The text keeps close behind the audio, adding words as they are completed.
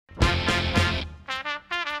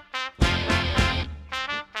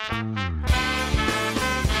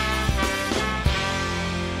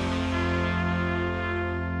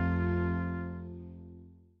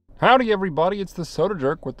Howdy everybody, it's the Soda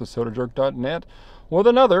Jerk with thesodajerk.net with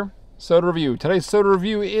another soda review. Today's soda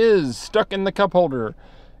review is Stuck in the Cup Holder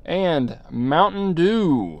and Mountain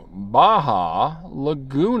Dew Baja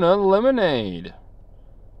Laguna Lemonade.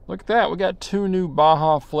 Look at that, we got two new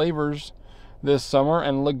Baja flavors this summer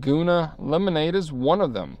and Laguna Lemonade is one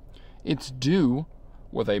of them. It's dew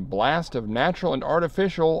with a blast of natural and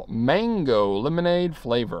artificial mango lemonade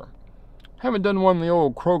flavor. Haven't done one in the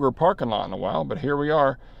old Kroger parking lot in a while, but here we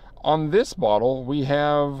are. On this bottle, we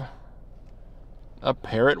have a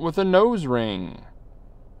parrot with a nose ring.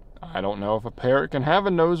 I don't know if a parrot can have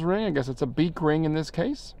a nose ring. I guess it's a beak ring in this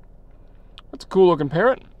case. That's a cool looking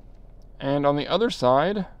parrot. And on the other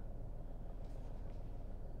side,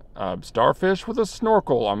 a starfish with a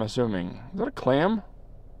snorkel, I'm assuming. Is that a clam?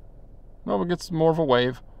 No, it gets more of a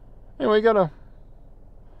wave. Anyway, you got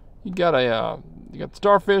the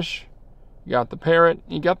starfish. You got the parrot.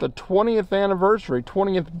 You got the 20th anniversary,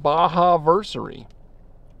 20th Baja-versary.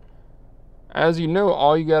 As you know,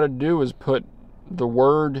 all you got to do is put the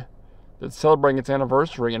word that's celebrating its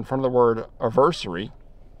anniversary in front of the word anniversary,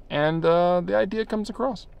 and the idea comes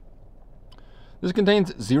across. This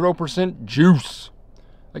contains 0% juice.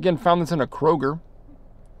 Again, found this in a Kroger.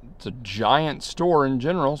 It's a giant store in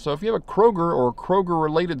general, so if you have a Kroger or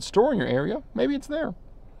Kroger-related store in your area, maybe it's there.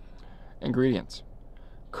 Ingredients: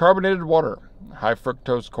 carbonated water, high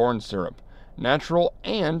fructose corn syrup, natural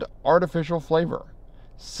and artificial flavor,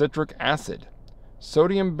 citric acid,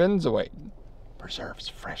 sodium benzoate, preserves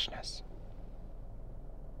freshness,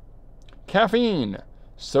 caffeine,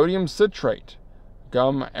 sodium citrate,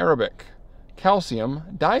 gum arabic, calcium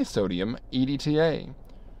disodium EDTA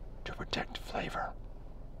to protect flavor.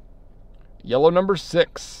 Yellow number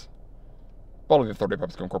 6. Bottle of the 30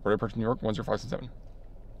 PepsiCo Incorporated, purchased in New York, 10577.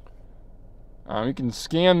 You can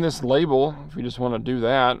scan this label if you just want to do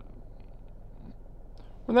that.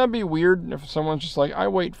 Wouldn't that be weird if someone's just like, I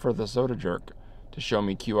wait for the Soda Jerk to show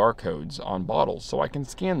me QR codes on bottles so I can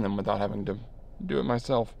scan them without having to do it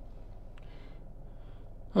myself?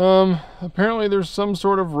 Apparently there's some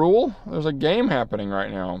sort of rule. There's a game happening right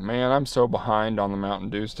now. Man, I'm so behind on the Mountain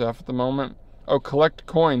Dew stuff at the moment. Oh, collect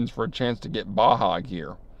coins for a chance to get Baja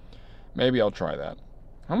gear. Maybe I'll try that.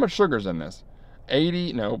 How much sugar's in this?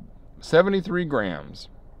 73 grams.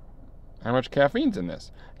 How much caffeine's in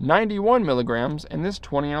this? 91 milligrams in this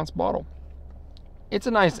 20-ounce bottle. It's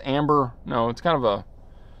a nice amber. No, it's kind of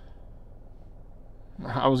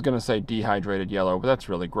I was going to say dehydrated yellow, but that's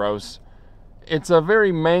really gross. It's a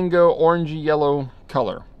very mango, orangey yellow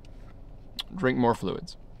color. Drink more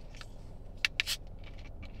fluids.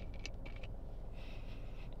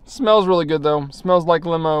 Smells really good though. Smells like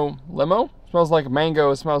limo. Limo? Smells like mango.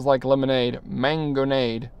 It smells like lemonade.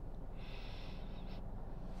 Mangonade.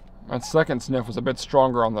 That second sniff was a bit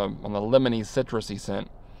stronger on the lemony, citrusy scent.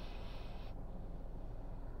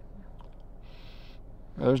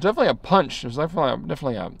 There's definitely a punch. There's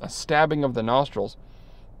definitely a stabbing of the nostrils.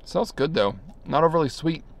 It smells good though. Not overly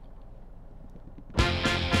sweet.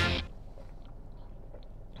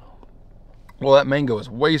 Well, that mango is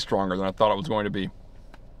way stronger than I thought it was going to be.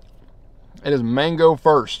 It is mango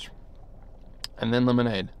first, and then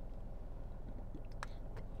lemonade.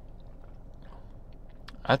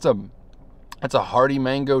 That's a hearty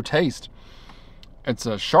mango taste. It's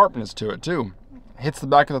a sharpness to it too. Hits the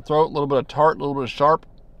back of the throat, a little bit of tart, a little bit of sharp.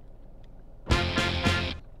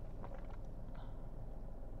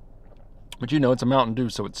 But you know it's a Mountain Dew,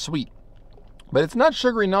 so it's sweet. But it's not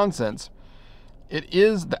sugary nonsense. It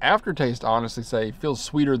is, the aftertaste, I honestly say, feels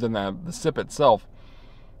sweeter than the sip itself.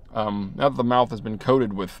 Now that the mouth has been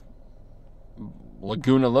coated with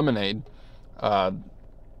Laguna lemonade,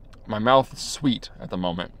 my mouth is sweet at the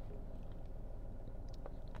moment.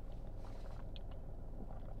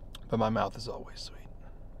 But my mouth is always sweet.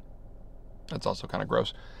 That's also kind of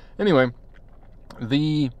gross. Anyway,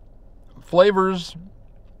 the flavors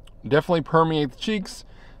definitely permeate the cheeks.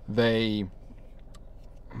 The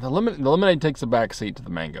lemonade takes a back seat to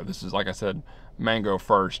the mango. This is, like I said, mango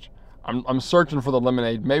first. I'm searching for the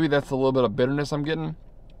lemonade. Maybe that's a little bit of bitterness I'm getting.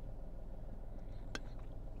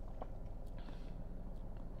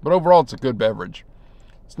 But overall, it's a good beverage.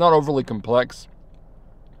 It's not overly complex.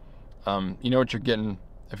 You know what you're getting.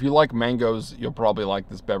 If you like mangoes, you'll probably like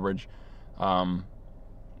this beverage. Pepsi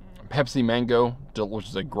Mango, which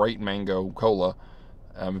is a great mango cola.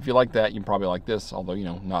 If you like that, you probably like this, although, you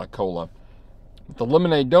know, not a cola. But the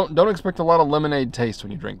lemonade, don't expect a lot of lemonade taste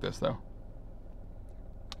when you drink this, though.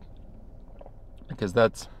 Because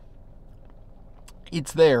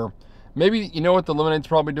it's there. Maybe, you know what the lemonade's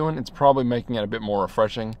probably doing? It's probably making it a bit more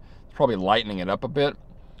refreshing. It's probably lightening it up a bit.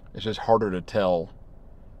 It's just harder to tell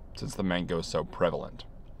since the mango is so prevalent.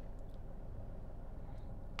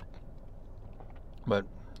 But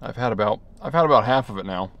I've had about half of it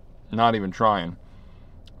now, not even trying.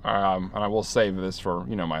 And I will save this for,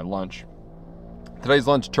 my lunch. Today's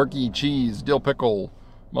lunch: turkey, cheese, dill pickle,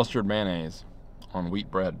 mustard, mayonnaise on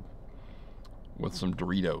wheat bread with some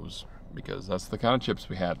Doritos, because that's the kind of chips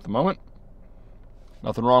we had at the moment.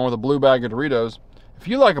 Nothing wrong with a blue bag of Doritos. If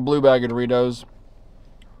you like a blue bag of Doritos,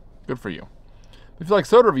 good for you. If you like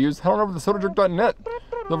soda reviews, head on over to sodadrink.net.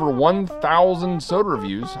 Over 1,000 soda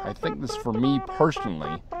reviews. I think this, for me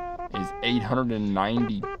personally, is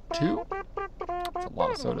 892. That's a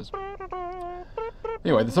lot of sodas.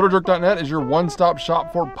 Anyway, the sodadrink.net is your one-stop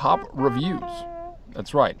shop for pop reviews.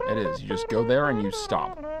 That's right, it is. You just go there and you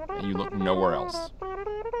stop, and you look nowhere else.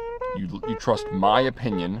 You trust my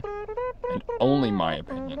opinion, and only my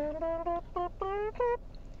opinion.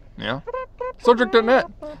 Yeah? sodadrink.net.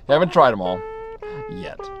 You haven't tried them all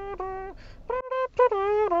yet.